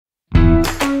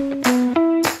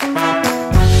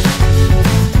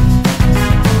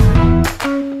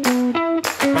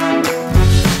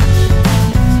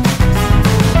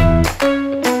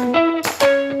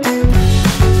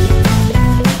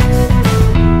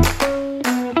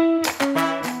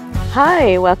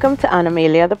Hi, welcome to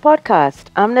Animalia, the podcast.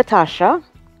 I'm Natasha,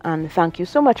 and thank you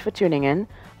so much for tuning in.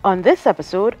 On this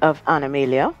episode of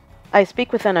Animalia, I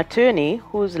speak with an attorney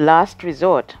whose last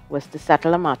resort was to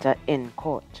settle a matter in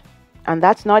court. And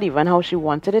that's not even how she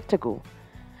wanted it to go.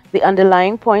 The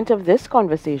underlying point of this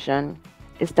conversation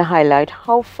is to highlight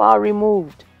how far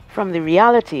removed from the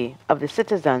reality of the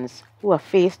citizens who are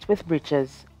faced with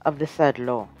breaches of the said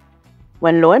law.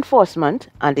 When law enforcement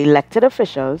and elected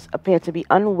officials appear to be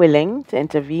unwilling to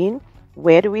intervene,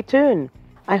 where do we turn?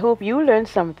 I hope you learned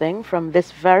something from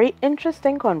this very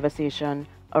interesting conversation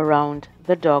around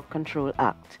the Dog Control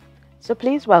Act. So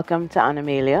please welcome to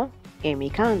Animalia,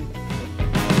 Amy Khan.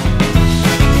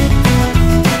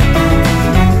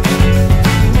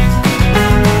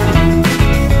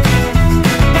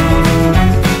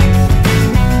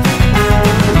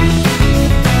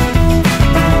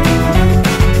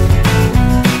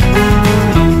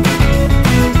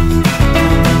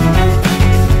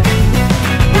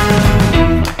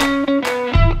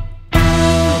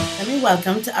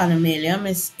 Welcome to Animalia,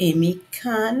 Miss Amy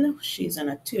Khan. She's an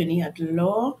attorney at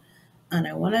law. And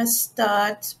I want to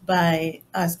start by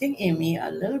asking Amy a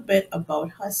little bit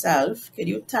about herself. Could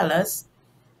you tell us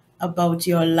about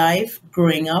your life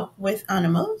growing up with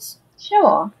animals?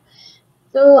 Sure.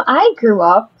 So I grew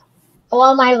up,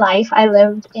 all my life I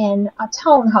lived in a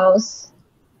townhouse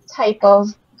type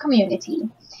of community.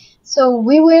 So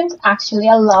we weren't actually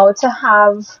allowed to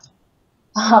have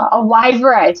a wide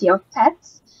variety of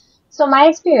pets. So my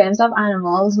experience of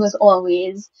animals was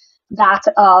always that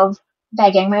of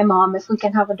begging my mom if we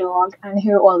can have a dog and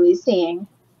her always saying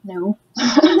no.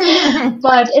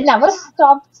 But it never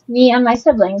stopped me and my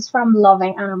siblings from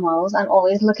loving animals and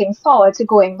always looking forward to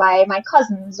going by my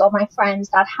cousins or my friends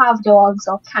that have dogs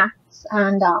or cats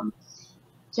and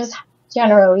just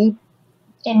generally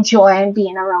enjoying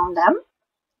being around them.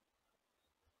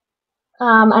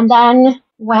 And then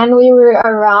when we were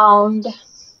around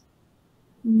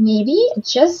maybe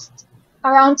just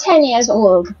around 10 years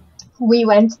old, we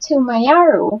went to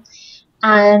Mayaru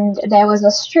and there was a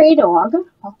stray dog,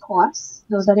 of course.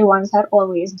 Those are the ones that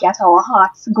always get our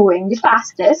hearts going the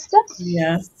fastest.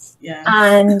 Yes.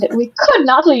 And we could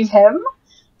not leave him.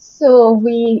 So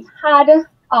we had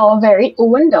our very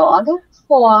own dog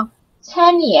for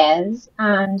 10 years.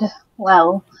 And,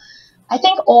 well, I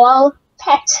think all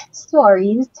pet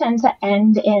stories tend to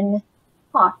end in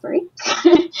heartbreak.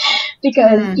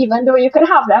 Because even though you could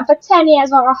have them for 10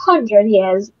 years or 100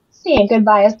 years, saying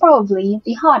goodbye is probably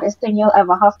the hardest thing you'll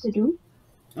ever have to do.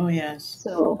 Oh, yes.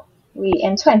 So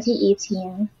in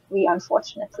 2018, we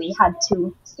unfortunately had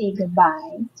to say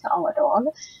goodbye to our dog.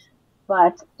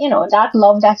 But, that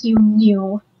love that you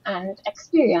knew and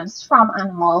experienced from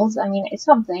animals, I mean, it's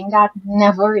something that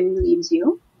never really leaves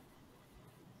you.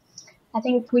 I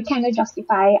think we kind of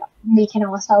justify making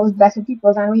ourselves better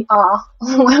people than we are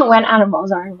when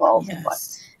animals are involved. Yes. But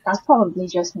that's probably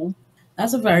just me.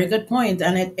 That's a very good point.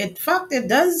 And in fact, it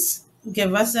does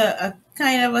give us a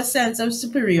kind of a sense of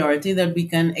superiority that we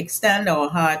can extend our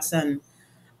hearts and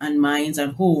minds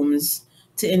and homes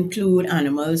to include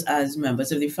animals as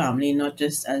members of the family, not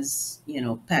just as,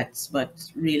 pets,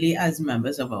 but really as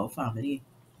members of our family.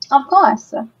 Of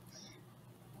course.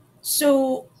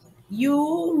 So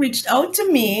you reached out to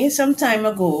me some time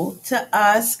ago to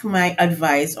ask my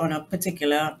advice on a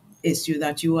particular issue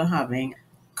that you were having.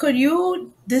 Could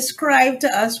you describe to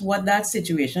us what that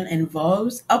situation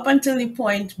involves up until the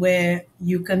point where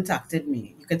you contacted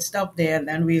me? You could stop there and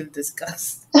then we'll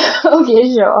discuss.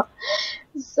 Okay, sure.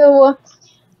 So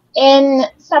in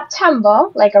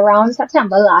September, like around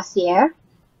September last year,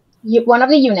 one of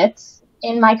the units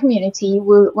in my community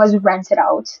was rented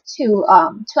out to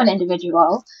an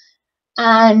individual.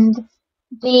 And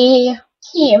they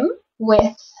came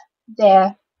with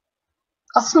a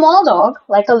small dog,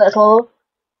 like a little,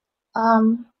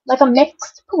 like a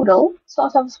mixed poodle,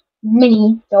 sort of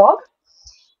mini dog.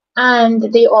 And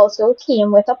they also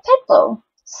came with a pit bull.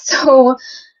 So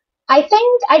I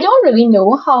don't really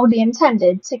know how they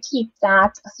intended to keep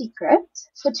that a secret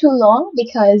for too long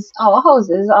because our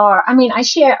houses I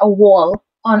share a wall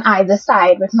on either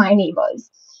side with my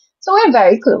neighbors. So we're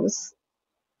very close.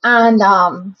 And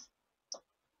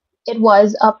it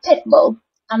was a pit bull,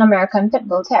 an American pit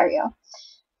bull terrier.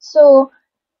 So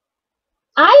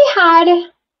I had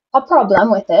a problem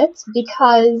with it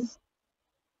because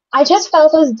I just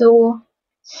felt as though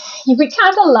we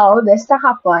can't allow this to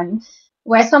happen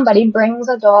where somebody brings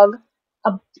a dog,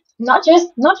 not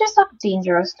just a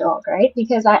dangerous dog, right?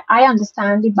 Because I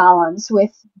understand the balance with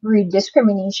breed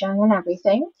discrimination and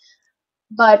everything.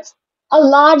 But a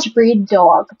large breed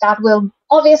dog that will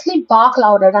obviously bark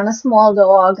louder than a small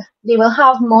dog. They will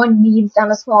have more needs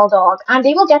than a small dog, and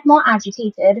they will get more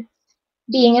agitated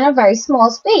being in a very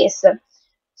small space.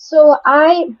 So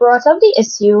I brought up the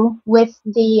issue with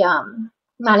the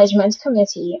management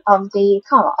committee of the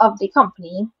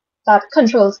company that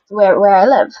controls where I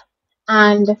live,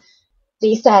 and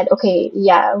they said, okay,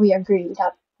 yeah, we agree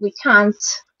that we can't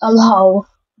allow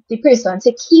the person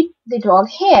to keep the dog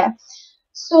here.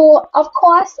 So, of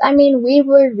course, I mean, we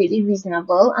were really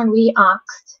reasonable and we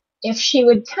asked if she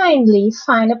would kindly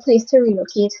find a place to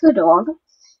relocate her dog.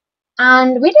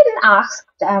 And we didn't ask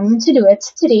them to do it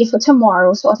today for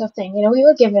tomorrow, sort of thing. You know, we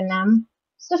were giving them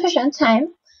sufficient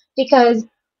time because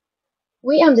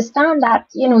we understand that,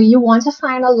 you know, you want to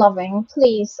find a loving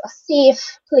place, a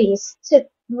safe place to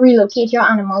relocate your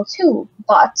animal to.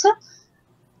 But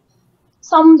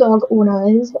some dog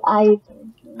owners,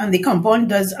 And the compound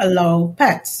does allow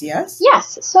pets, yes?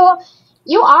 yes, so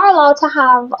you are allowed to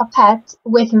have a pet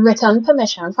with written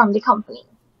permission from the company.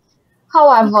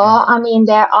 However, Okay. I mean,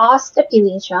 there are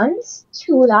stipulations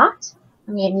to that.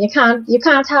 I mean, you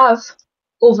can't have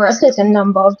over a certain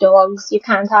number of dogs. You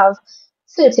can't have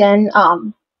certain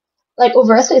like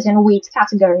over a certain weight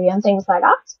category and things like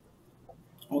that.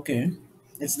 Okay.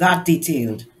 It's that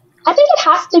detailed. I think it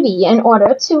has to be in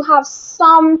order to have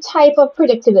some type of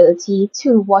predictability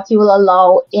to what you will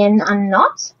allow in and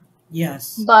not.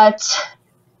 Yes. But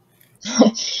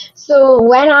so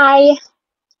not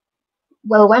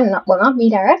me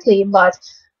directly, but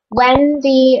when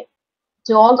the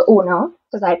dog owner,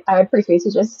 because I would prefer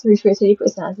to just refer to the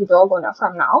person as the dog owner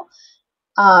from now,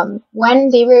 when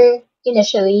they were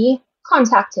initially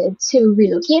contacted to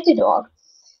relocate the dog,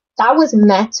 that was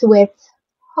met with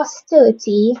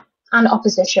hostility and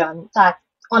opposition that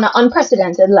on an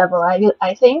unprecedented level, I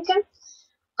think.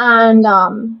 And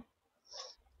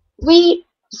we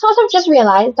sort of just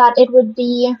realized that it would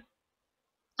be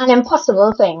an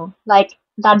impossible thing, like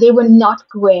that they were not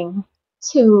going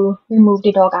to remove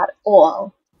the dog at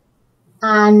all.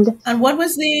 And And what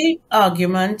was the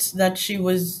argument that she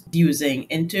was using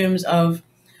in terms of,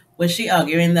 was she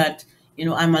arguing that,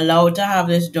 I'm allowed to have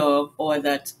this dog, or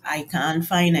that I can't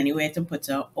find anywhere to put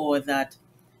her, or that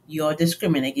you're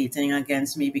discriminating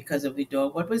against me because of the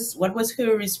dog? What was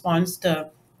her response to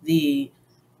the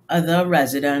other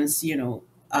residents,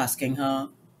 asking her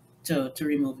to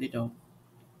remove the dog?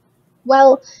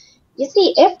 well, you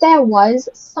see, if there was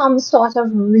some sort of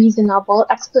reasonable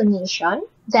explanation,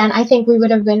 then I think we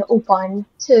would have been open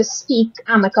to speak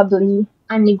amicably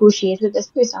and negotiate with this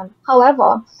person.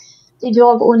 However, the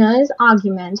dog owner's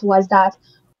argument was that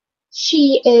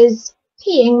she is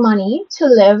paying money to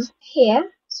live here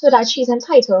so that she's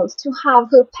entitled to have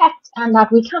her pet and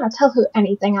that we cannot tell her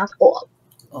anything at all.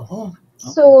 Oh, okay.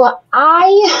 So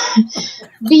I,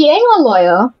 being a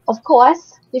lawyer, of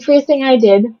course, the first thing I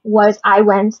did was I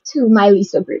went to my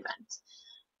lease agreement.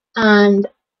 And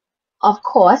of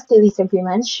course, the lease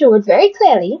agreement showed very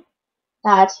clearly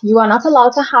that you are not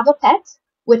allowed to have a pet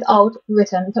without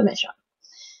written permission.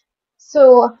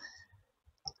 So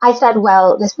I said,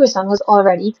 well, this person was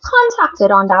already contacted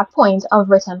on that point of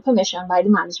written permission by the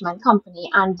management company,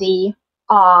 and they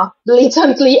are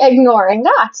blatantly ignoring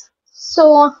that.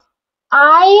 So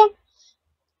I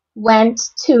went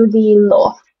to the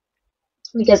law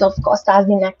because, of course, that's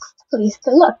the next place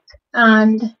to look.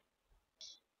 And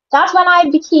that's when I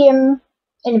became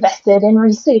invested in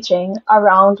researching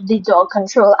around the Dog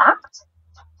Control Act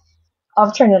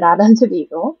of Trinidad and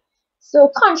Tobago. So,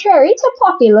 contrary to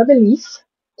popular belief,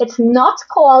 it's not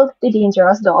called the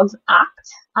Dangerous Dogs Act,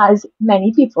 as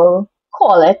many people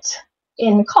call it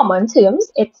in common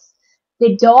terms. It's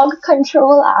the Dog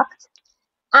Control Act.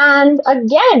 And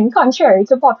again, contrary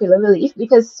to popular belief,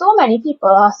 because so many people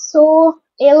are so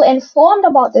ill informed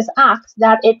about this act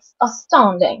that it's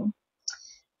astounding.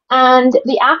 And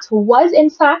the act was in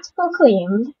fact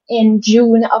proclaimed in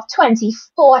June of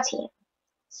 2014.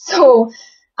 So,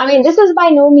 I mean, this is by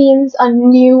no means a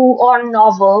new or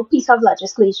novel piece of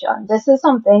legislation. This is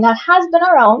something that has been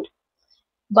around,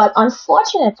 but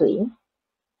unfortunately,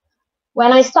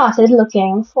 when I started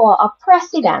looking for a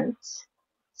precedent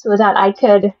so that I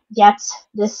could get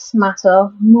this matter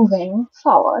moving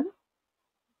forward,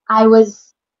 I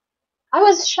was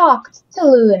shocked to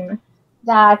learn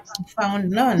that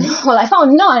Found none. well, I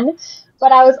found none,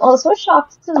 but I was also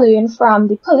shocked to learn from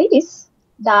the police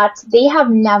that they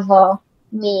have never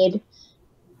made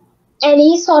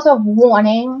any sort of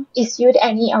warning, issued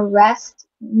any arrest,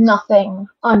 nothing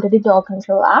under the Dog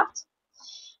Control Act.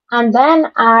 And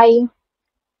then I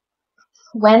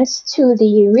went to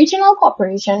the regional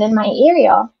corporation in my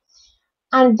area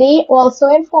And they also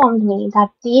informed me that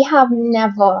they have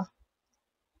never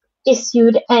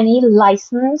issued any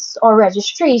license or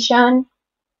registration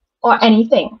or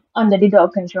anything under the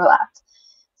Dog Control Act.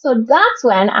 So that's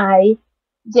when I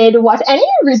did what any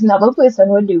reasonable person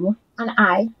would do, and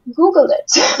I Googled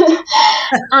it.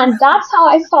 And that's how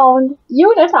I found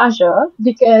you, Natasha,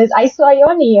 because I saw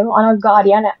your name on a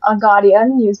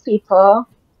Guardian newspaper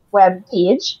web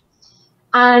page.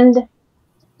 And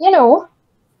you know,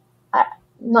 uh,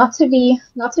 not to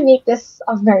make this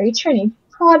a very trendy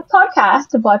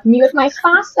podcast, but me with my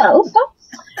fast self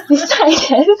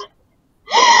decided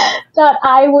that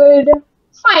I would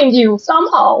find you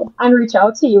somehow and reach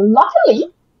out to you. Luckily,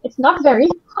 it's not very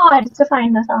hard to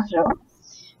find Natasha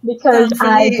because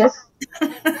I Thankfully, just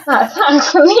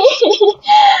thankfully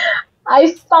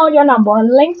I found your number on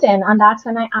LinkedIn, and that's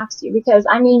when I asked you because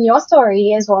I mean your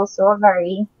story is also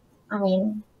I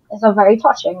mean it's a very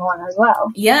touching one as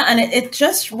well. yeah, and it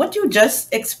just, what you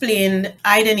just explained,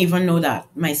 I didn't even know that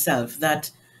myself, that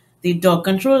the Dog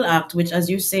Control Act, which, as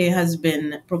you say, has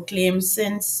been proclaimed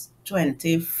since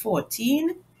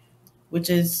 2014, which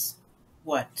is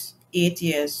what, 8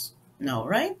 years now,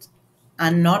 right?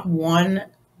 And not one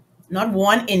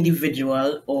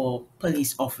individual or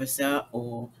police officer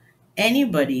or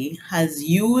anybody has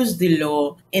used the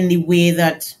law in the way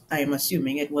that I'm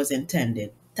assuming it was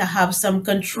intended, to have some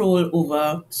control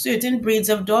over certain breeds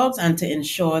of dogs and to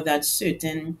ensure that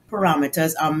certain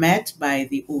parameters are met by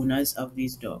the owners of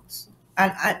these dogs.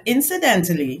 And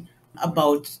incidentally,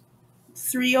 about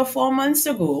 3 or 4 months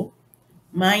ago,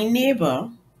 my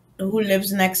neighbor who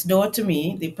lives next door to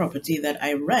me, the property that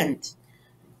I rent,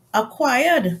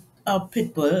 acquired a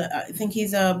pit bull. I think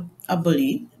he's a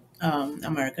bully,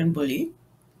 American bully.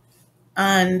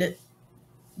 And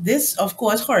this, of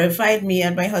course, horrified me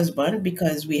and my husband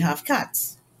because we have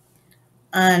cats.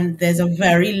 And there's a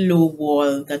very low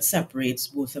wall that separates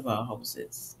both of our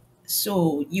houses.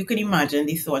 So you can imagine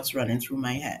the thoughts running through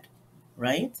my head,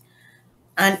 right?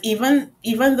 And even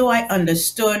though I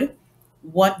understood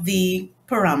what the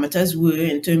parameters were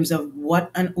in terms of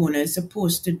what an owner is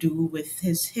supposed to do with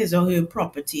his or her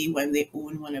property when they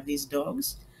own one of these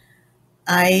dogs,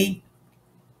 I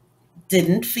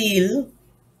didn't feel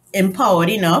empowered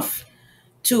enough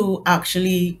to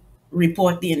actually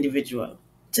report the individual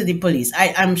to the police.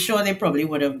 I'm sure they probably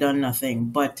would have done nothing,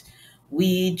 but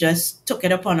we just took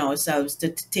it upon ourselves to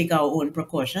take our own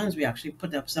precautions. We actually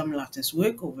put up some lattice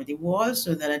work over the wall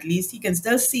so that at least he can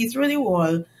still see through the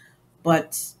wall.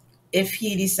 But if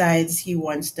he decides he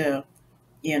wants to,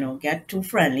 get too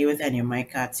friendly with any of my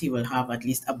cats, he will have at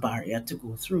least a barrier to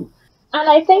go through. And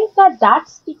I think that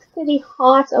speaks to the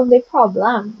heart of the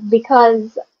problem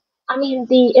because, I mean,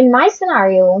 in my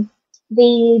scenario,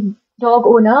 the dog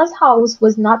owner's house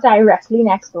was not directly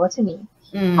next door to me.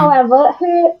 Mm, However,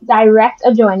 her direct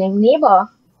adjoining neighbor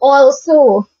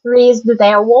also raised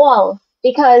their wall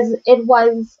because it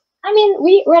was, I mean,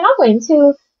 we're not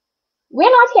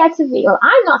here to be, or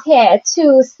I'm not here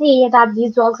to say that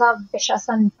these dogs are vicious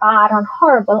and bad and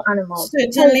horrible animals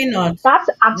because certainly not. that's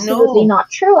absolutely No. not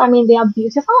true. I mean, they are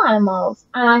beautiful animals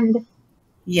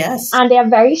Yes. and they are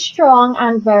very strong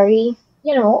and very,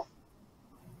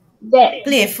 they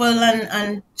Playful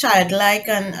and childlike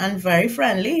and very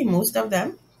friendly, most of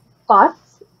them. but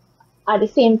at the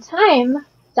same time,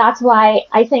 that's why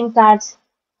I think that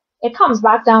it comes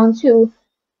back down to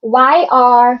why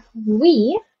are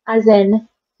we, as in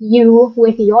you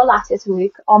with your lattice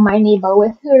work or my neighbor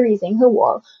with her raising her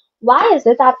wall, why is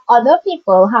it that other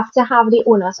people have to have the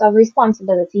onus of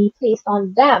responsibility placed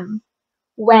on them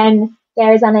when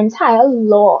there is an entire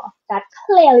law that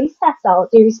clearly sets out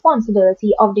the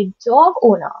responsibility of the dog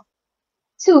owner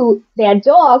to their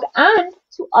dog and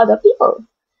to other people?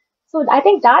 So I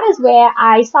think that is where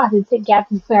I started to get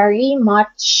very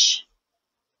much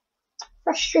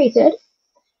frustrated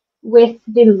with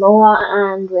the law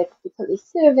and with the police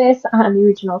service and the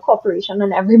regional corporation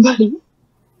and everybody.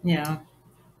 Yeah.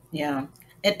 Yeah.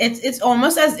 It's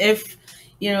almost as if,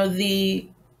 the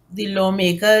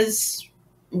lawmakers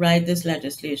write this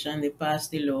legislation, they pass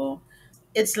the law.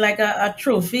 It's like a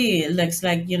trophy. It looks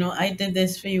like, I did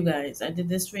this for you guys, I did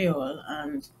this for you all.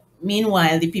 And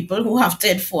meanwhile, the people who have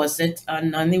to enforce it are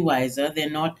none the wiser. They're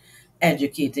not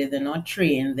educated, they're not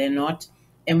trained, they're not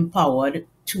empowered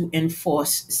to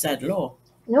enforce said law.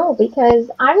 No, because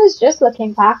I was just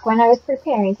looking back when I was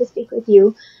preparing to speak with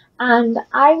you, and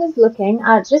I was looking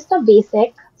at just a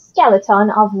basic skeleton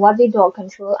of what the Dog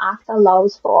Control Act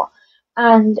allows for.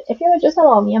 And if you would just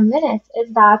allow me a minute,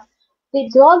 is that the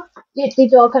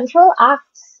Dog Control Act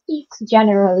speaks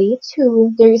generally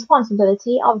to the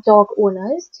responsibility of dog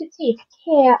owners to take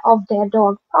care of their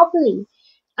dog properly.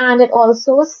 And it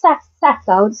also sets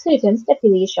out certain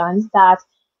stipulations that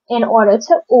in order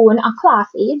to own a Class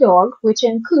A dog, which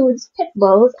includes pit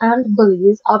bulls and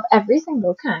bullies of every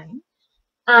single kind,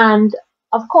 and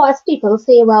of course, people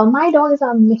say, well, my dog is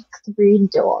a mixed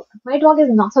breed dog. My dog is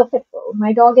not a pit bull.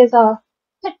 My dog is a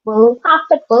pit bull, half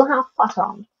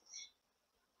poodle.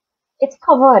 It's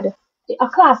covered. A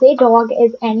Class A dog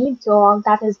is any dog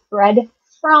that is bred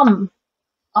from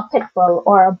a pit bull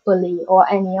or a bully or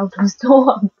any of those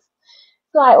dogs.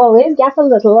 So I always get a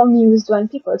little amused when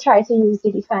people try to use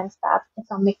the defense that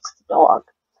it's a mixed dog.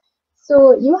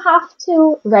 So you have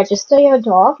to register your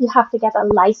dog, you have to get a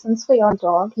license for your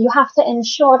dog, you have to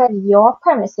ensure that your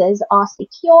premises are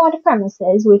secured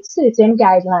premises with certain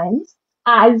guidelines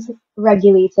as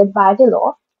regulated by the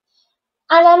law.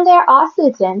 And then there are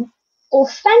certain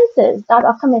offenses that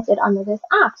are committed under this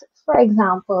act. For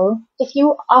example, if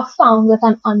you are found with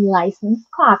an unlicensed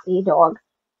Class A dog,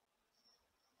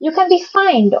 you can be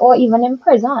fined or even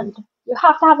imprisoned. You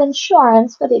have to have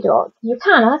insurance for the dog. You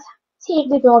cannot take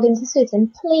the dog into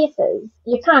certain places.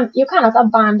 You cannot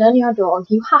abandon your dog.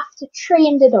 You have to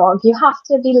train the dog. You have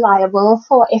to be liable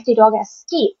for if the dog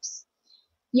escapes.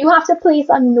 You have to place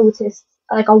a notice,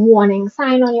 like a warning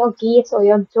sign on your gate or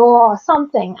your door or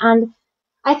something. And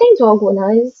I think dog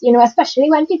owners,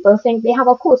 especially when people think they have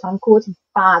a quote unquote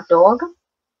bad dog,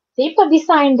 they put the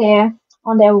sign there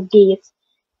on their gate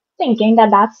thinking that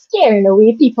that's scaring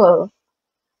away people.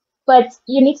 But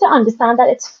you need to understand that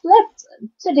it's flipped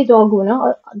to the dog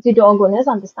owner. The dog owner's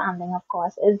understanding, of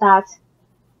course, is that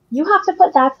you have to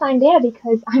put that sign there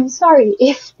because I'm sorry,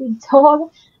 if the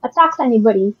dog attacks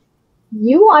anybody,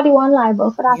 you are the one liable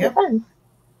for that Yep, offense.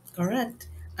 correct.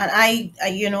 And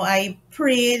I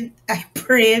prayed, I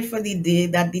prayed for the day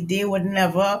that the day would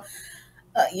never,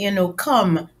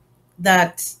 come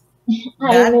that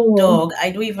I that know. dog.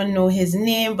 I don't even know his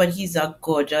name, but he's a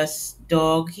gorgeous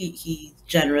dog. He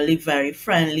generally very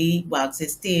friendly, wags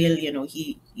his tail.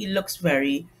 He looks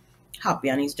very happy,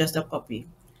 and he's just a puppy.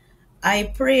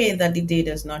 I pray that the day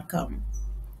does not come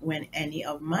when any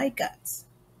of my cats,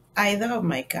 either of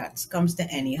my cats, comes to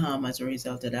any harm as a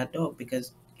result of that dog.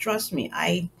 Because trust me,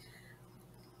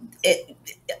 it,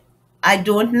 I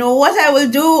don't know what I will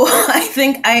do. I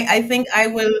think I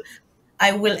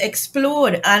will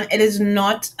explode. And it is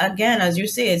not, again, as you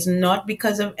say, it's not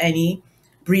because of any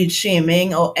breed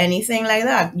shaming or anything like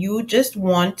that. You just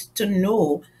want to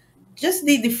know. Just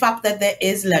the fact that there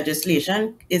is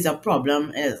legislation is a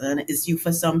problem, is an issue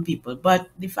for some people. But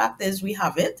the fact is, we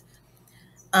have it.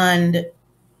 And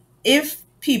if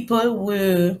people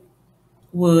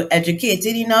were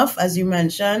educated enough, as you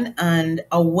mentioned, and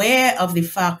aware of the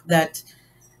fact that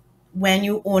when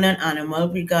you own an animal,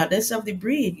 regardless of the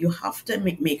breed, you have to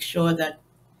make sure that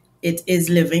it is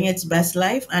living its best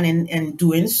life, and in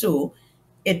doing so,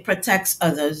 it protects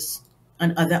others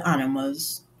and other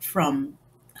animals from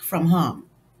harm.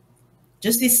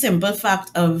 Just the simple fact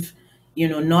of,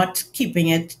 not keeping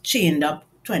it chained up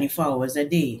 24 hours a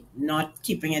day, not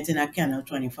keeping it in a kennel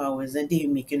 24 hours a day,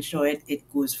 making sure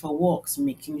it goes for walks,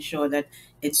 making sure that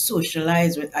it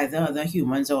socializes with either other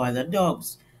humans or other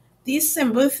dogs. These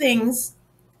simple things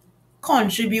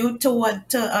contribute to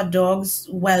a dog's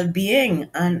well-being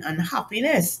and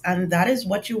happiness, and that is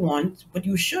what you want, what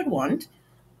you should want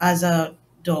as a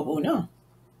dog owner.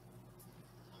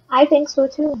 I think so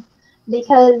too.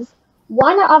 Because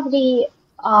one of the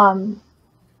um,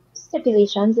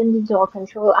 stipulations in the Dog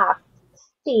Control Act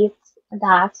states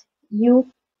that you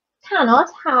cannot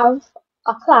have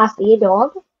a Class A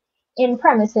dog in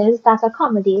premises that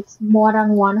accommodates more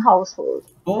than one household.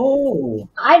 Oh.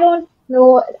 I don't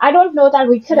know that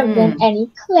we could have been Hmm.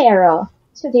 any clearer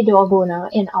to the dog owner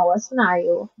in our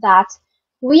scenario that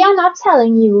we are not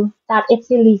telling you that it's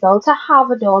illegal to have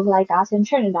a dog like that in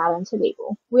Trinidad and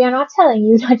Tobago. We are not telling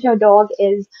you that your dog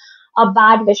is a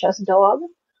bad, vicious dog.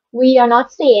 We are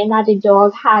not saying that the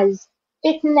dog has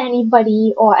bitten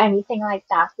anybody or anything like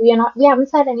that. We haven't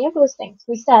said any of those things.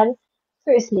 We said,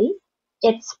 firstly,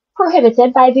 it's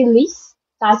prohibited by the lease.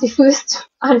 That's the first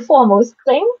and foremost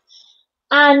thing.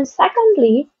 And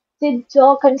secondly, the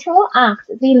Dog Control Act,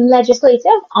 the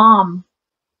legislative arm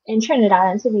in Trinidad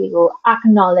and Tobago,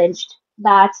 acknowledged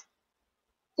that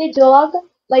the dog,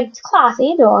 like Class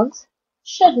A dogs,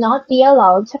 should not be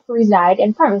allowed to reside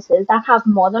in premises that have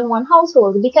more than one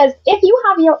household. Because if you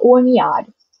have your own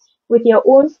yard with your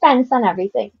own fence and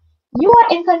everything, you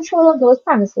are in control of those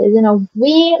premises in a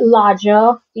way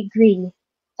larger degree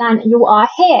than you are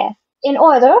here. In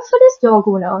order for this dog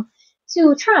owner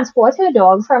to transport her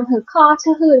dog from her car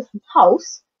to her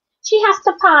house, she has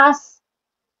to pass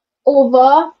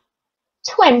over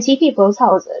 20 people's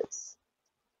houses.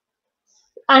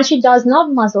 And she does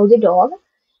not muzzle the dog.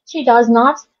 She does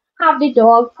not have the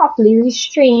dog properly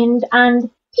restrained, and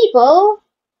people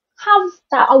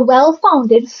have a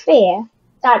well-founded fear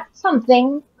that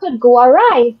something could go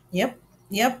awry. Yep.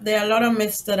 Yep. There are a lot of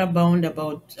myths that abound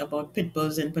about pit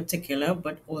bulls in particular,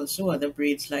 but also other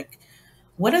breeds. Like,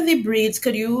 what are the breeds?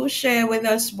 Could you share with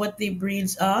us what the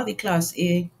breeds are? The Class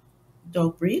A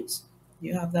dog breeds.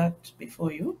 You have that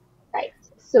before you. Right.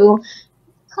 So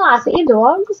Class A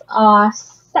dogs are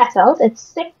set out. It's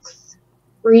 6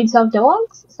 breeds of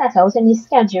dogs set out in the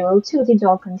schedule to the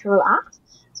Dog Control Act.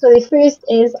 So the first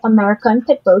is American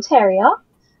Pit Bull Terrier,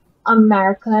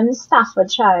 American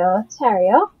Staffordshire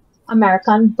Terrier,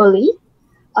 American Bully,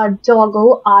 a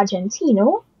Doggo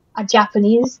Argentino, a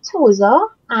Japanese Tosa,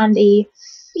 and a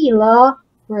Fila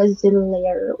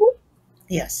Brasileiro.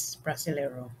 Yes,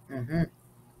 Brasileiro.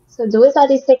 So those are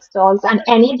the 6 dogs, and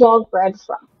any dog bred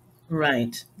from.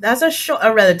 Right. That's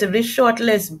a relatively short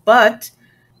list, but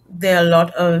there are a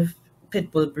lot of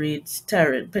pit bull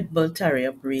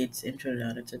terrier breeds in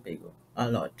Trinidad and Tobago. A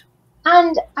lot.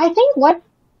 And I think what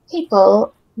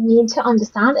people need to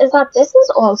understand is that this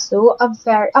is also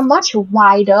a much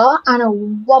wider and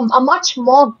a much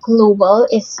more global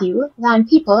issue than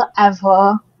people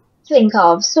ever think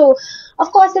of. So,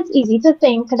 of course, it's easy to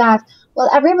think that, well,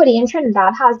 everybody in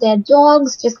Trinidad has their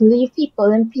dogs, just leave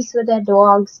people in peace with their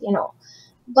dogs.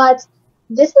 But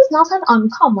this is not an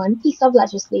uncommon piece of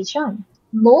legislation.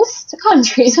 Most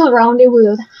countries around the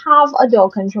world have a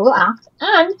dog control act,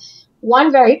 and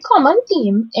one very common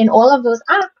theme in all of those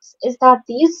acts is that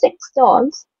these 6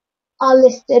 dogs are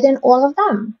listed in all of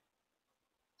them.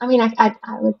 I mean, I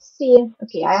would say,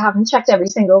 okay, I haven't checked every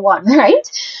single one, right?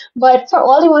 But for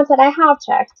all the ones that I have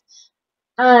checked,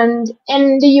 and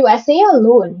in the USA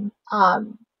alone,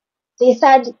 they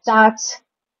said that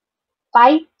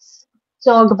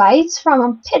dog bites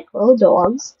from pit bull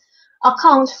dogs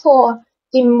account for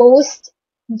the most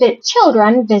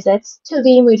children visits to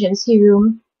the emergency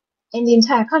room in the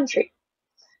entire country.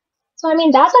 So, I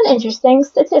mean, that's an interesting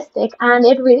statistic, and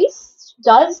it really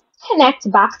does connect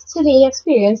back to the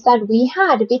experience that we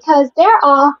had, because there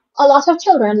are a lot of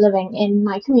children living in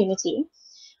my community.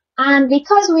 And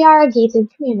because we are a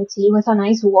gated community with a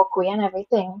nice walkway and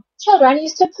everything, children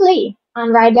used to play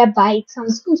and ride their bikes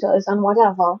and scooters and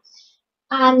whatever.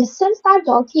 And since that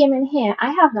dog came in here,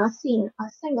 I have not seen a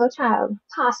single child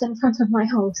pass in front of my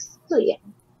house playing.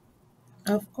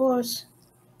 Of course.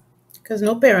 Because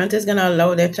no parent is going to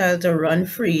allow their child to run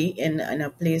free in a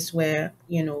place where,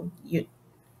 you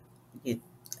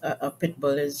a pit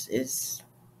bull is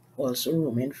also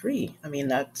roaming free. I mean,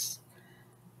 that's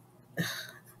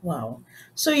wow.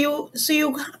 So you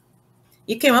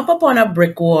came up upon a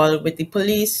brick wall with the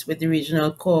police, with the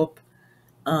regional corp,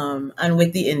 and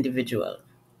with the individual.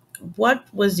 What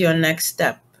was your next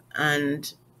step,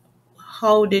 and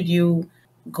how did you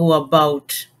go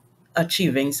about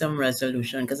achieving some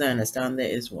resolution? Because I understand there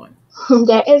is one.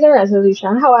 There is a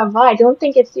resolution. However, I don't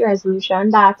think it's the resolution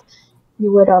that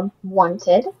you would have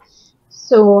wanted.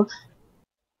 So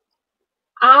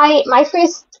my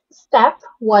first step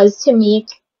was to make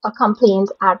a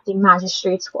complaint at the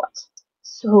magistrate's court.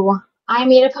 So I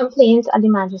made a complaint at the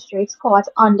magistrate's court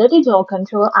under the Dog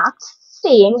Control Act,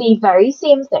 saying the very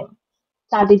same thing,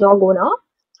 that the dog owner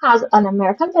has an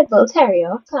American Pit Bull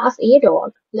Terrier Class A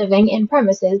dog living in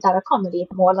premises that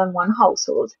accommodate more than one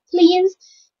household. Please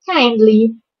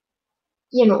kindly,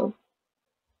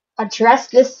 address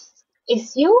this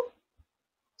issue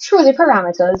through the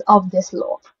parameters of this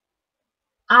law.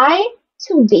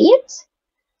 To date,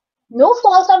 no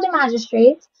fault of the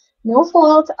magistrate, no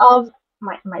fault of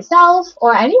myself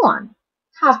or anyone,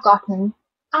 have gotten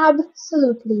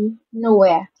absolutely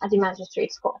nowhere at the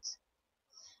magistrate's court.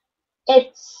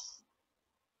 It's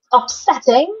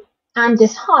upsetting and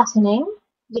disheartening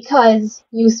because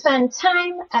you spend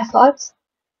time, effort,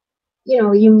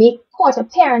 you make court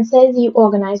appearances, you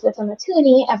organize with an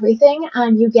attorney, everything,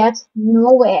 and you get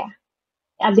nowhere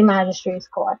at the magistrate's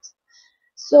court.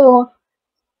 So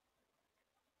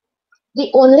the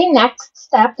only next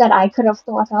step that I could have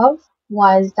thought of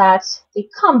was that the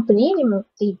company,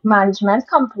 the management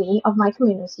company of my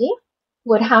community,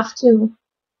 would have to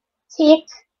take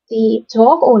the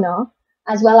dog owner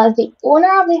as well as the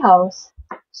owner of the house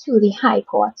to the High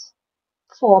Court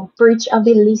for breach of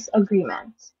the lease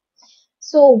agreement.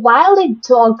 So while the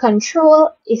dog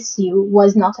control issue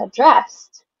was not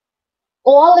addressed,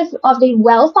 all of the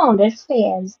well-founded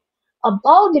fears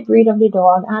about the breed of the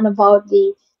dog and about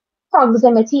the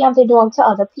proximity of the dog to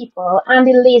other people and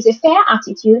the laissez-faire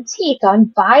attitude taken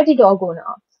by the dog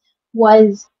owner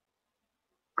was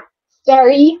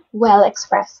very well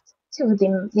expressed to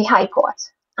the High Court.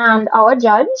 And our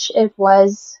judge, it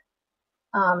was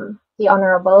the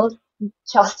Honorable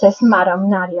Justice Madam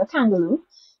Nadia Kangaloo.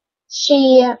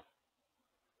 She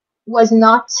was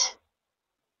not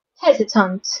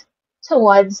hesitant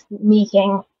towards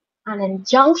making an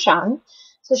injunction.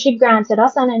 So she granted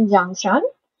us an injunction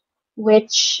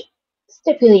which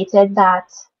stipulated that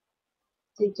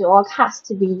the dog has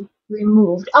to be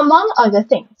removed, among other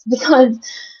things, because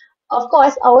of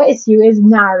course our issue is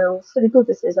narrow for the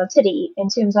purposes of today in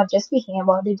terms of just speaking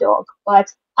about the dog. But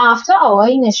after our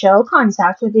initial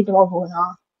contact with the dog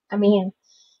owner, I mean,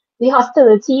 the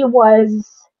hostility was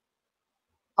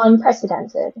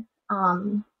unprecedented.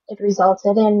 It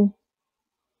resulted in,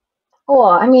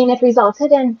 it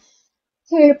resulted in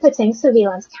her putting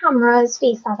surveillance cameras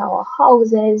faced at our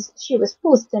houses. She was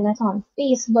posting it on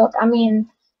Facebook. I mean,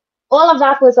 all of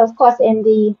that was, of course, in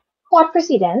the court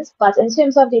proceedings, but in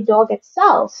terms of the dog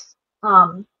itself,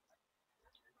 one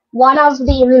of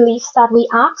the reliefs that we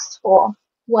asked for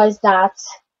was that,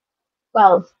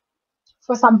 well,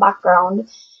 for some background,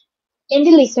 in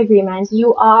the lease agreement,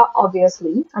 you are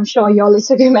obviously, I'm sure your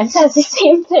lease agreement says the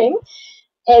same thing,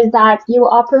 is that you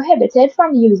are prohibited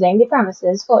from using the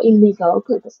premises for illegal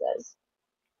purposes.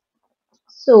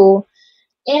 So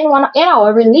in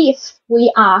our relief,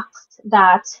 we asked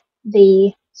that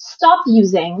they stop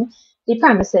using the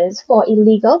premises for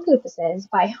illegal purposes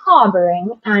by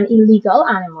harboring an illegal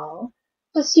animal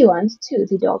pursuant to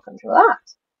the Dog Control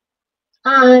Act.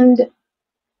 And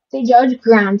the judge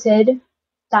granted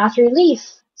that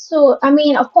relief. So, I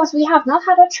mean, of course, we have not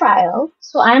had a trial,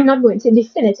 so I am not going to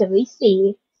definitively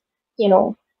say,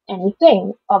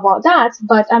 anything about that.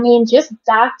 But I mean, just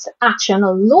that action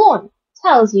alone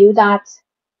tells you that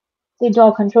the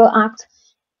Dog Control Act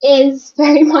is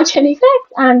very much in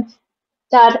effect, and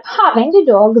that having the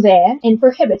dog there in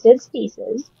prohibited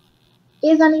spaces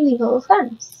is an illegal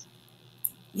offense.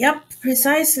 Yep,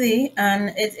 precisely.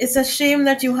 And it's a shame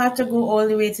that you had to go all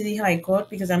the way to the High Court,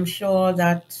 because I'm sure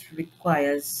that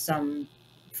requires some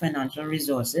financial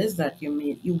resources that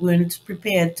you weren't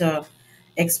prepared to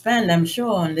expend, I'm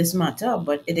sure, on this matter.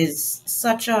 But it is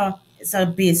it's a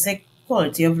basic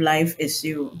quality of life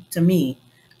issue to me.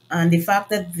 And the fact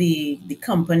that the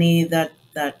company that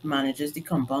manages the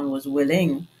compound was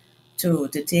willing to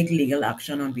take legal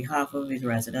action on behalf of his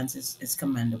residents is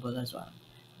commendable as well.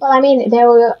 Well, I mean, there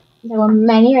were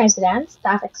many residents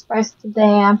that expressed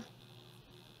their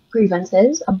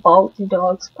grievances about the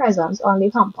dog's presence on the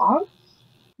compound,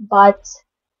 but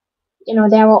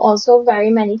there were also very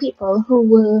many people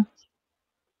who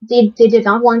they did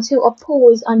not want to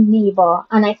oppose a neighbor,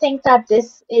 and I think that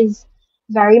this is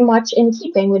very much in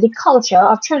keeping with the culture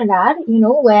of Trinidad,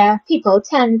 where people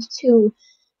tend to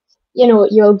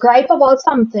you'll gripe about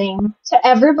something to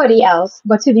everybody else,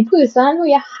 but to the person who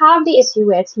you have the issue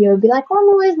with, you'll be like, oh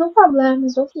no, it's no problem,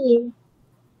 it's okay,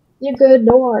 you're good,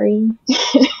 don't worry.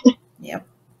 Yep,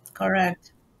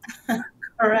 correct.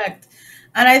 Correct.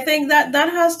 And I think that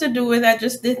has to do with, I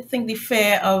just did think, the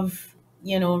fear of,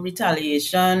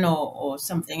 retaliation or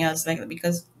something else like that,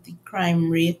 because the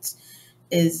crime rate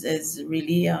is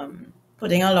really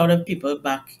putting a lot of people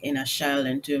back in a shell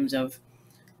in terms of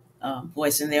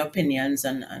voicing their opinions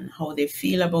and how they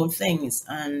feel about things.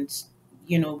 And,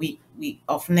 we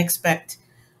often expect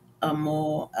a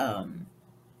more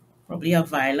probably a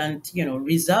violent,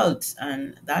 result,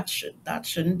 and that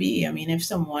shouldn't be. I mean, if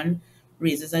someone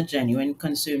raises a genuine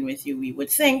concern with you, we would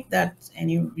think that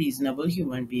any reasonable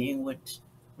human being would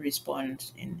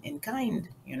respond in kind,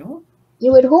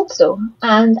 You would hope so.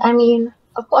 And I mean,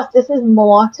 of course, this is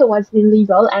more towards the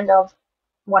legal end of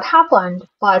what happened,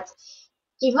 but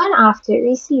even after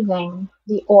receiving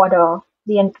the order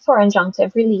for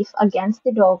injunctive relief against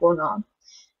the dog owner,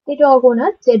 the dog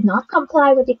owner did not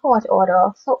comply with the court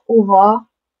order for over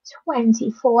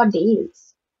 24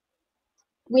 days.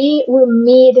 We were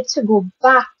made to go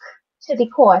back to the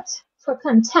court for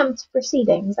contempt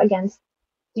proceedings against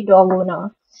the dog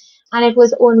owner. And it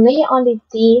was only on the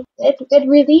day, it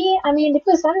really, I mean, the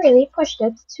person really pushed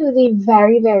it to the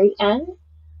very, very end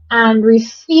and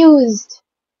refused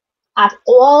at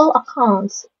all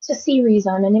accounts to see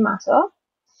reason in the matter.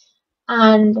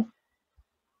 And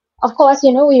of course,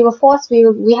 we were forced,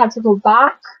 we had to go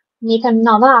back, make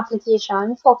another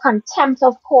application for contempt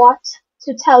of court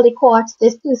to tell the court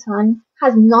this person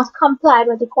has not complied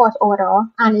with the court order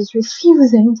and is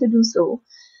refusing to do so.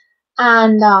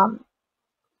 And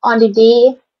on the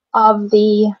day of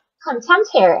the contempt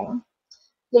hearing,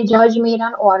 the judge made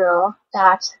an order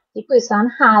that the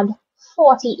person had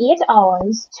 48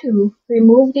 hours to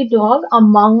remove the dog,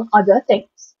 among other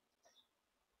things,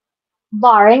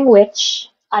 barring which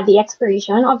at the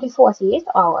expiration of the 48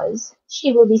 hours,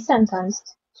 she will be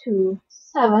sentenced to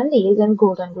 7 days in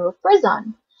Golden Grove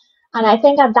Prison. And I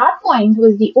think at that point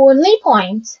was the only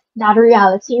point that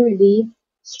reality really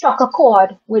struck a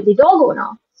chord with the dog owner.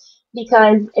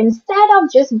 Because instead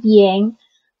of just being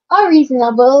a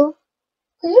reasonable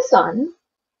person,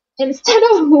 instead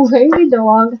of moving the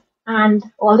dog and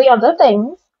all the other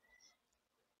things,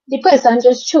 the person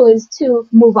just chose to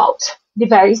move out the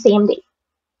very same day.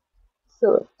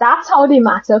 So that's how the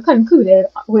matter concluded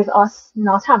with us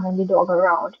not having the dog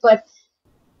around. But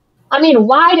I mean,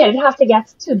 why did it have to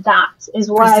get to that is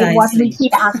what we Precisely.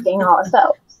 keep asking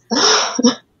ourselves.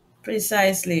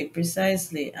 Precisely.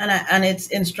 And it's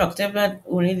instructive that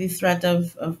only the threat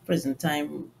of prison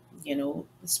time,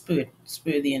 spur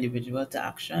the individual to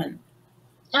action.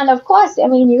 And of course, I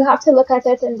mean, you have to look at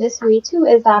it in this way too,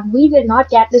 is that we did not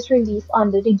get this relief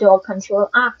under the Dog Control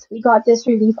Act. We got this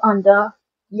relief under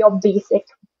your basic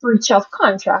breach of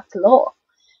contract law.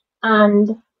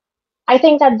 And I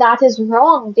think that that is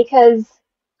wrong because,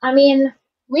 I mean,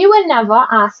 we were never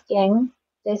asking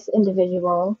this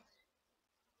individual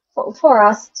for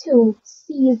us to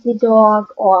seize the dog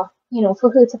or,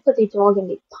 for her to put the dog in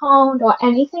the pound or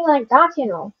anything like that.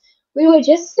 We were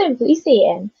just simply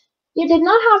saying, you did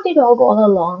not have the dog all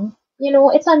along.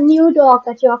 It's a new dog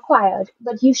that you acquired,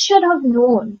 but you should have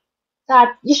known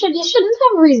that you shouldn't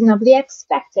have reasonably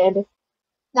expected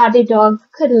that the dog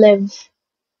could live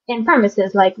in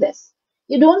premises like this.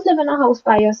 You don't live in a house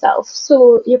by yourself,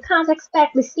 so you can't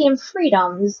expect the same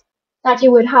freedoms that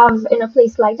you would have in a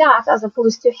place like that as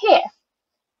opposed to here.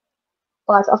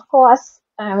 But of course,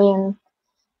 I mean,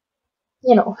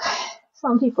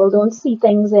 some people don't see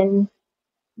things in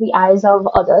the eyes of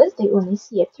others. They only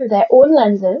see it through their own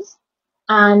lenses.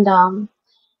 And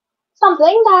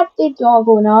something that the dog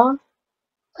owner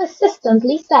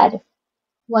persistently said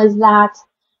was that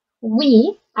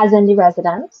we, as in the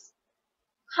residents,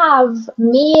 have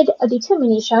made a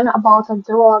determination about a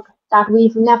dog that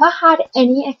we've never had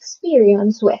any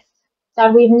experience with,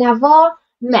 that we've never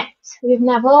met, we've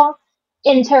never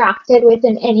interacted with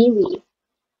in any way.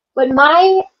 But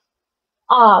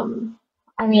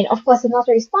I mean, of course, it's not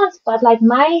a response, but like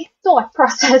my thought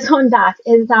process on that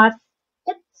is that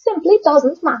it simply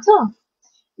doesn't matter.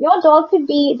 Your dog could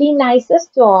be the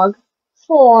nicest dog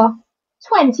for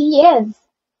 20 years,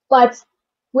 but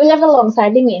we live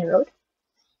alongside the main road.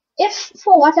 If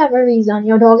for whatever reason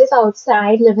your dog is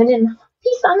outside living in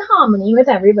peace and harmony with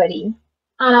everybody,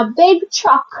 and a big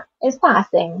truck is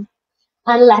passing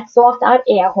and lets off that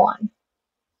air horn,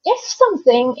 if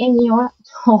something in your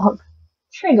dog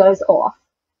triggers off,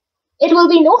 it will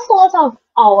be no fault of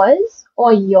ours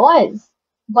or yours,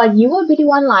 but you will be the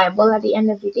one liable at the end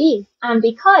of the day. And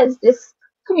because this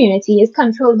community is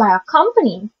controlled by a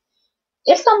company,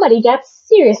 if somebody gets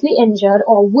seriously injured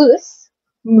or worse,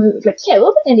 like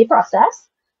killed in the process,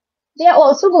 they are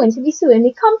also going to be suing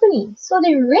the company. So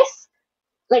the risk,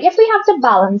 like if we have to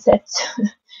balance it,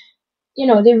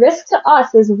 the risk to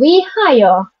us is way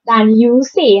higher than you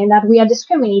saying that we are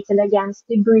discriminated against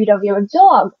the breed of your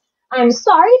dog. I'm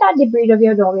sorry that the breed of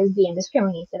your dog is being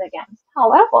discriminated against.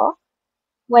 However,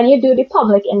 when you do the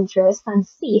public interest and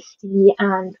safety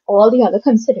and all the other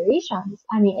considerations,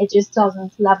 I mean, it just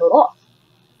doesn't level off.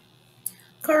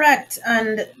 Correct.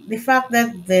 And the fact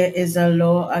that there is a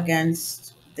law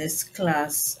against this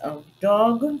class of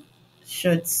dog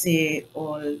should say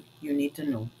all you need to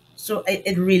know. So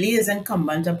it really is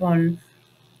incumbent upon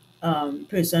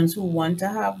persons who want to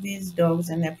have these dogs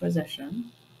in their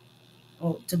possession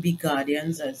or to be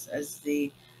guardians, as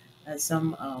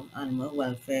some animal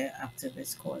welfare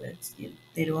activists call it.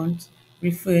 They don't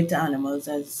refer to animals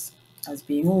as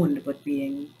being owned, but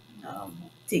being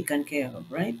taken care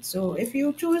of, right? So if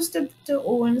you choose to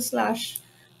own slash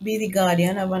be the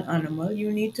guardian of an animal,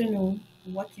 you need to know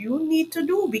what you need to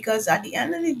do, because at the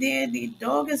end of the day, the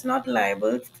dog is not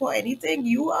liable for anything.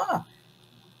 You are.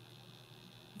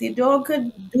 The dog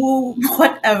could do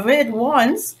whatever it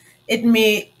wants. It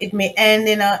may end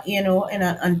in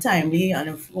an untimely and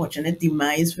unfortunate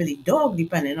demise for the dog,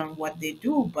 depending on what they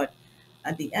do. But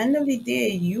at the end of the day,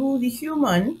 you, the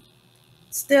human,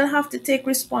 still have to take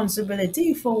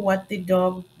responsibility for what the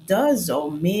dog does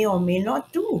or may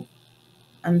not do.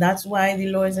 And that's why the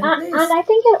law is in And place. I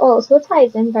think it also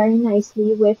ties in very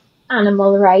nicely with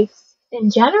animal rights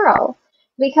in general,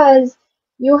 because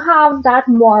you have that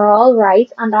moral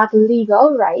right and that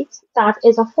legal right that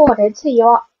is afforded to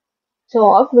your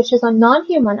dog, which is a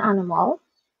non-human animal,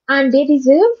 and they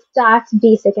deserve that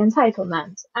basic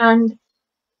entitlement. And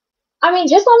I mean,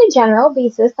 just on a general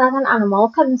basis, that an animal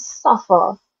can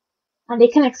suffer and they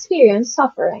can experience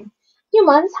suffering.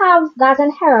 humans have that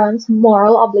inherent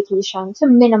moral obligation to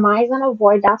minimize and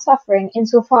avoid that suffering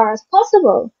insofar as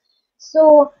possible.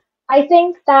 So I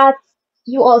think that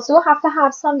you also have to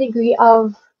have some degree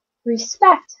of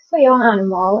respect for your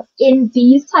animal in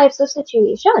these types of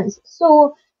situations.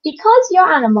 So because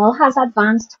your animal has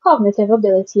advanced cognitive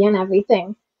ability and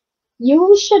everything,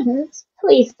 you shouldn't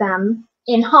place them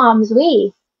in harm's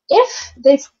way. If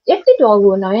the dog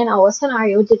owner in our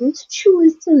scenario didn't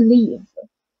choose to leave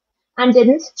and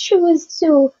didn't choose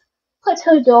to put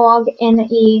her dog in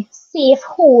a safe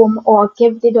home or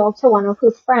give the dog to one of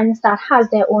her friends that has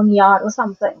their own yard or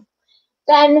something,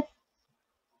 then,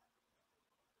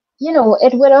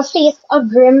 it would have faced a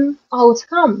grim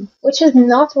outcome, which is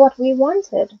not what we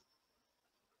wanted,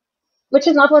 which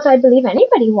is not what I believe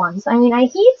anybody wants. I mean, I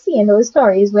hate seeing those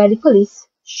stories where the police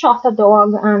shot a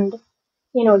dog and,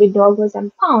 the dog was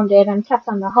impounded and kept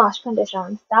under harsh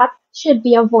conditions. That should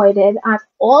be avoided at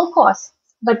all costs,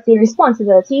 but the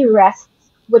responsibility rests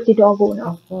with the dog owner.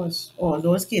 Of course, or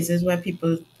those cases where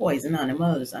people poison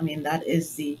animals. I mean, that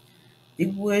is the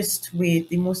worst way,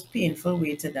 the most painful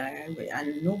way to die,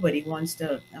 and nobody wants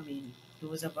to. I mean,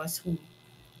 those of us who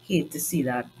hate to see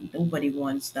that, nobody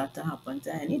wants that to happen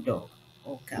to any dog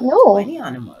or cat or No, any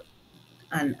animal.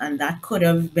 And that could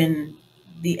have been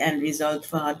the end result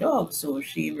for her dog. So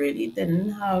she really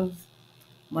didn't have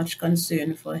much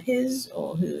concern for his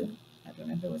or her, I don't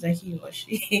know if it was a he or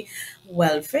she,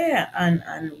 welfare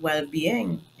and well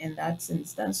being in that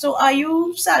instance. So are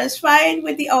you satisfied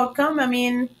with the outcome? I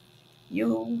mean,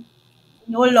 you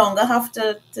no longer have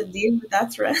to deal with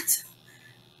that threat.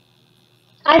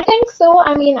 I think so.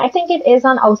 I mean, I think it is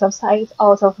an out of sight,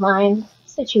 out of mind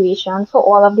situation for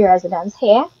all of the residents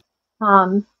here.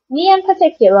 Me in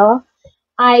particular,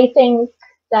 I think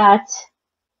that,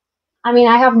 I mean,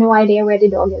 I have no idea where the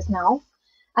dog is now.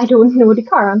 I don't know the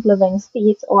current living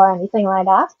state or anything like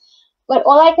that. But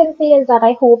all I can say is that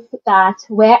I hope that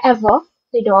wherever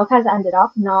the dog has ended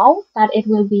up now, that it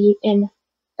will be in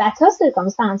better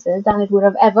circumstances than it would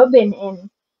have ever been in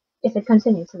if it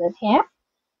continued to live here.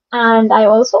 And I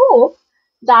also hope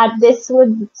that this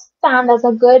would stand as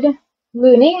a good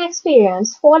learning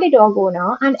experience for the dog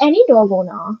owner and any dog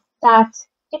owner that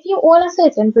if you own a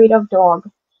certain breed of dog,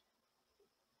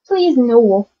 please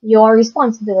know your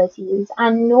responsibilities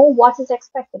and know what is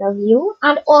expected of you,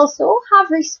 and also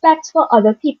have respect for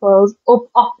other people's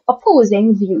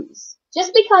opposing views.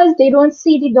 Just because they don't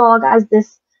see the dog as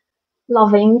this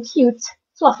loving, cute,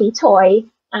 fluffy toy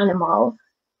animal,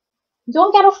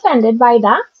 don't get offended by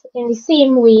that in the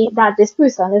same way that this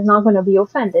person is not going to be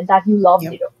offended that you love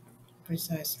the Yep, dog.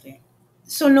 precisely.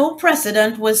 So no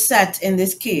precedent was set in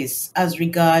this case as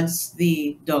regards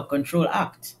the Dog Control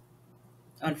Act,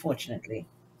 unfortunately.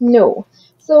 No.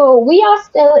 So we are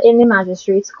still in the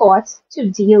magistrate's court to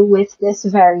deal with this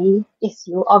very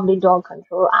issue of the Dog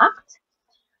Control Act.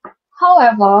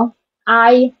 However,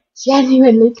 I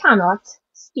genuinely cannot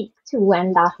speak to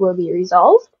when that will be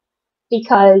resolved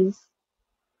because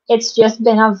it's just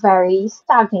been a very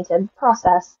stagnated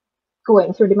process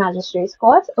going through the magistrate's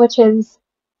court, which is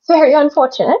very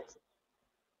unfortunate.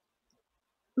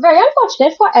 Very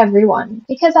unfortunate for everyone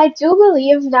because I do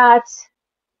believe that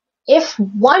if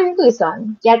one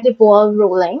person get the ball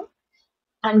rolling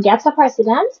and gets a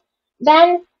precedent,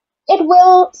 then it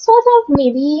will sort of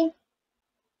maybe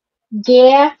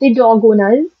gear the dog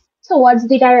owners towards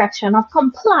the direction of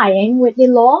complying with the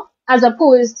law as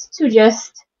opposed to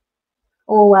just,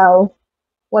 oh well,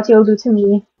 what you'll do to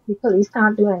me, the police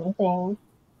can't do anything.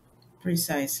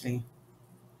 Precisely.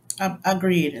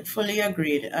 Agreed. Fully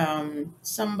agreed.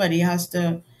 Somebody has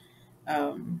to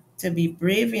be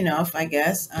brave enough, I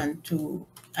guess, and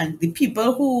the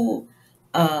people who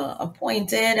are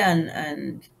appointed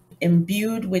and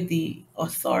imbued with the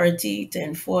authority to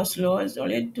enforce laws,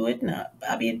 only do it now.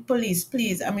 I mean, police,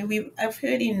 please. I mean, I've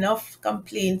heard enough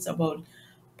complaints about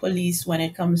police when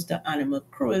it comes to animal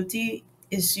cruelty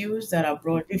issues that are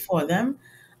brought before them,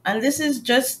 and this is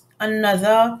just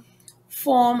another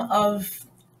form of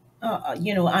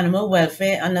animal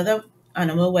welfare, another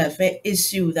animal welfare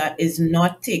issue that is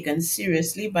not taken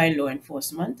seriously by law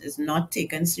enforcement, is not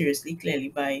taken seriously clearly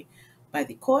by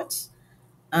the courts.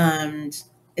 And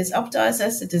it's up to us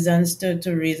as citizens to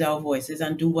raise our voices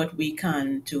and do what we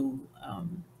can to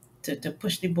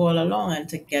push the ball along and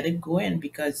to get it going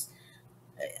because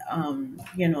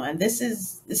and this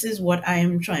is what I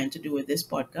am trying to do with this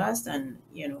podcast. And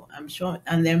I'm sure,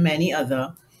 and there are many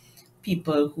other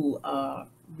people who are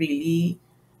really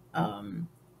um,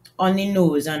 on the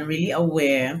nose and really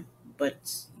aware,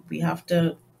 but we have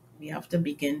to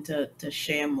begin to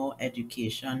share more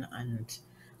education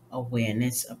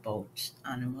awareness about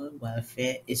animal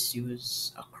welfare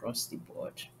issues across the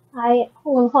board. I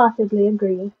wholeheartedly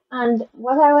agree. And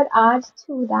what I would add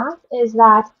to that is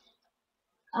that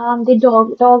the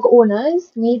dog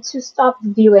owners need to stop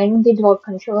viewing the Dog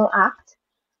Control Act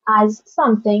as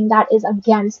something that is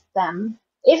against them.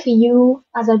 If you,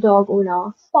 as a dog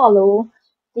owner, follow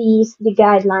the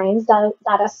guidelines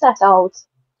that are set out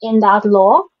in that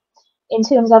law in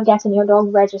terms of getting your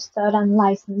dog registered and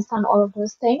licensed and all of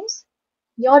those things,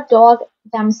 your dog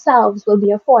themselves will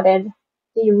be afforded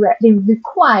the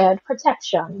required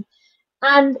protection.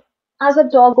 And as a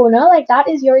dog owner, like that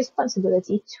is your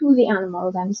responsibility to the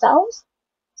animal themselves.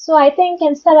 So I think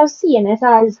instead of seeing it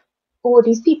as, oh,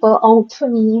 these people out for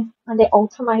me and they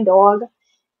out for my dog,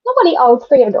 nobody out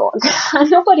for your dog and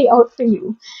nobody out for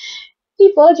you.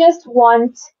 People just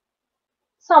want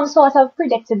some sort of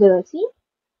predictability.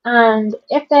 And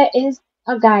if there is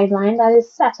a guideline that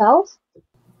is set out,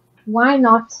 why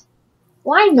not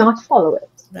why not follow it?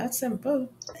 That's simple.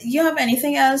 You have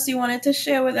anything else you wanted to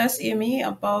share with us, Amy,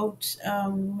 about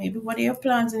maybe what are your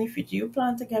plans in the future? You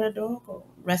plan to get a dog or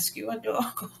rescue a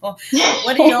dog, or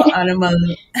what are your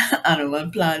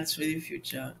animal plans for the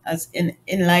future, as in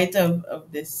light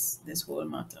of this whole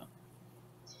matter?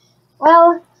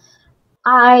 Well,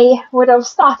 I would have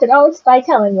started out by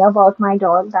telling you about my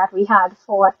dog that we had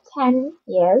for 10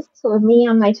 years. So me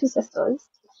and my two sisters.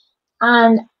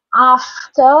 And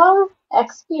after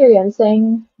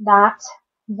experiencing that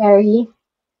very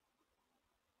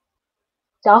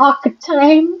dark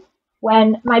time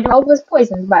when my dog was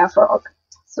poisoned by a frog.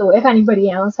 So if anybody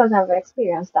else has ever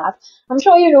experienced that, I'm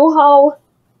sure you know how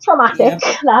traumatic Yep,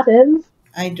 that is.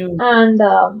 I do. And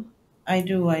I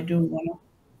do.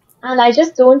 and I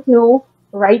just don't know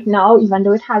right now, even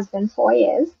though it has been 4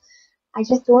 years, I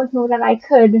just don't know that I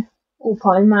could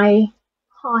open my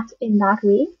heart in that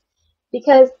way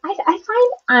because I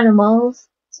find animals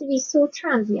to be so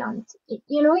transient.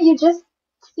 You know, you just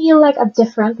feel like a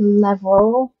different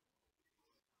level.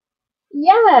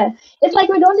 Yeah, it's like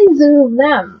we don't deserve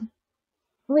them.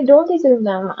 We don't deserve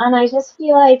them. And I just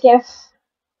feel like if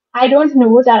I don't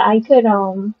know that I could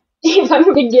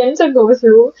even begin to go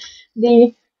through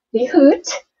the the hurt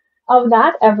of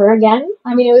that ever again.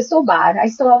 I mean, it was so bad. I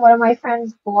saw one of my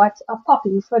friends bought a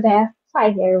puppy for their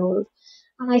 5-year-old,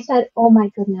 and I said, "Oh my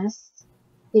goodness,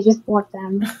 they just bought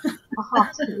them a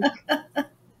heartache, a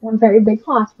very big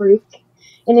heartbreak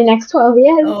in the next 12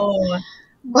 years." Oh,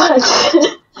 But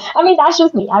I mean, that's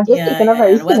just me. I've just yeah, taken a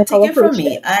very yeah. Well, cynical take it from approach to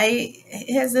me. it. I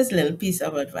Here's this little piece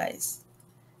of advice.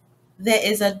 There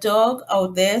is a dog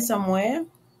out there somewhere,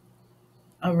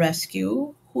 a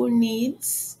rescue, who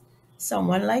needs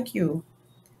someone like you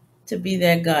to be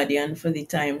their guardian for the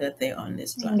time that they're on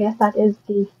this I guess planet. that is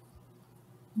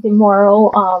the moral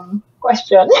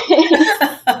question.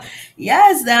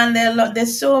 Yes, Dan,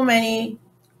 there's so many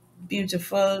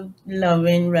beautiful,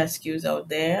 loving rescues out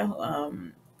there,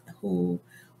 who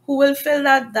who will fill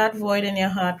that void in your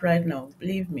heart right now.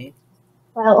 Believe me.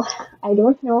 Well, I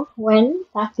don't know when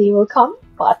that day will come,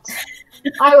 but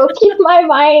I will keep my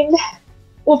mind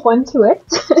open to it.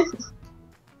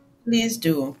 Please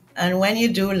do. And when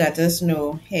you do, let us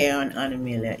know here on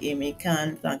Animalia. Amy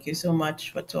Khan, thank you so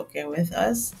much for talking with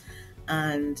us.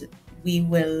 And we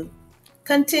will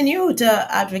continue to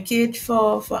advocate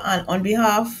on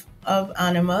behalf of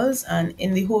animals, and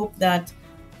in the hope that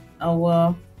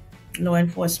our law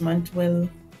enforcement will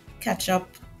catch up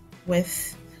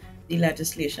with the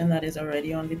legislation that is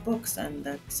already on the books, and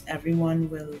that everyone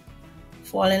will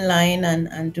fall in line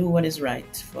and do what is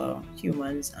right for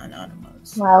humans and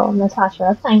animals. Well,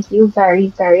 Natasha, thank you very,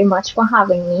 very much for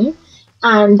having me.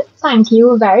 And thank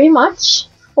you very much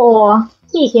for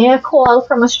taking a call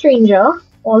from a stranger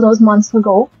all those months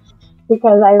ago,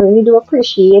 because I really do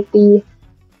appreciate the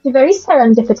very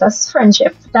serendipitous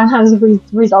friendship that has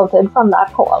resulted from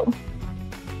that call.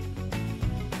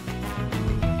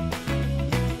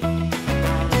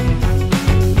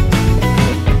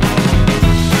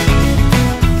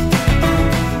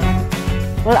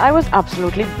 Well, I was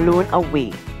absolutely blown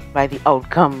away by the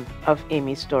outcome of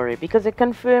Amy's story because it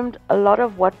confirmed a lot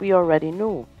of what we already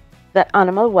knew. That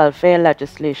animal welfare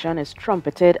legislation is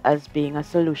trumpeted as being a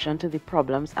solution to the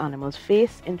problems animals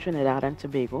face in Trinidad and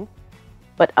Tobago,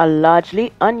 but are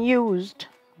largely unused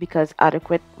because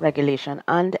adequate regulation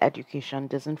and education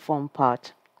doesn't form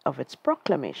part of its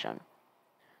proclamation.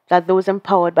 That those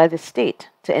empowered by the state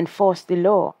to enforce the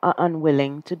law are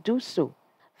unwilling to do so.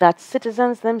 That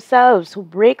citizens themselves who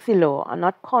break the law are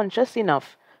not conscious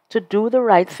enough to do the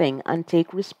right thing and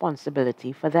take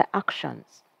responsibility for their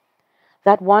actions.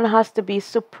 That one has to be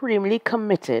supremely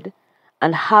committed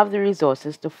and have the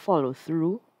resources to follow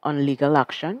through on legal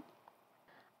action,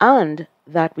 and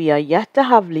that we are yet to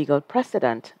have legal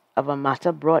precedent of a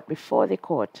matter brought before the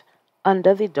court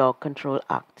under the Dog Control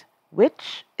Act,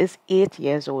 which is 8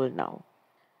 years old now.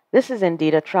 This is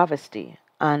indeed a travesty,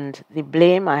 and the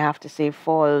blame, I have to say,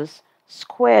 falls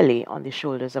squarely on the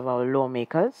shoulders of our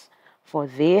lawmakers, for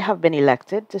they have been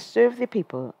elected to serve the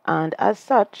people and, as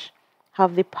such,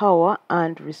 have the power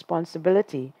and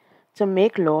responsibility to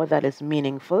make law that is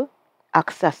meaningful,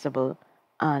 accessible,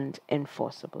 and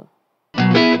enforceable.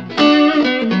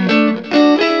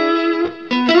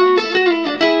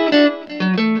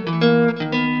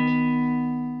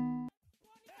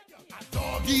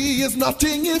 Doggy is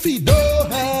nothing if he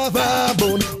don't have a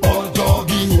bone. Oh,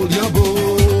 doggy, hold your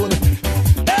bone.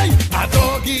 Hey, a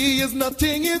doggy is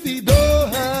nothing if he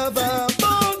don't have a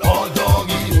bone. Oh,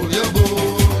 doggy, hold your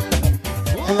bone.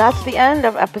 And that's the end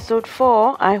of episode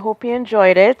 4. I hope you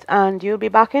enjoyed it, and you'll be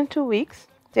back in 2 weeks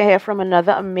to hear from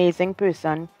another amazing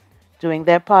person doing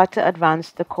their part to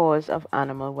advance the cause of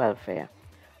animal welfare.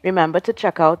 Remember to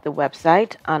check out the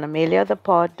website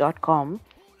animaliathepod.com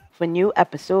for new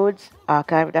episodes,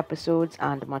 archived episodes,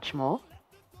 and much more.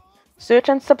 Search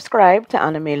and subscribe to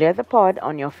Animalia the Pod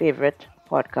on your favorite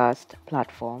podcast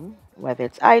platform, whether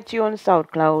it's iTunes,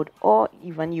 SoundCloud, or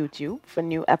even YouTube for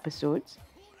new episodes.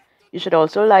 You should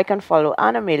also like and follow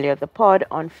Animalia the Pod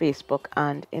on Facebook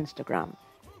and Instagram.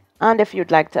 And if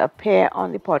you'd like to appear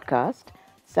on the podcast,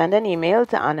 send an email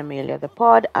to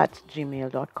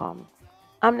animaliathepod@gmail.com.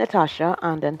 I'm Natasha,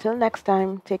 and until next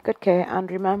time, take good care and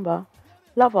remember,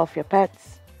 love off your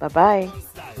pets. Bye-bye.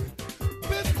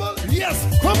 Yes,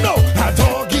 come now. A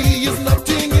doggy is not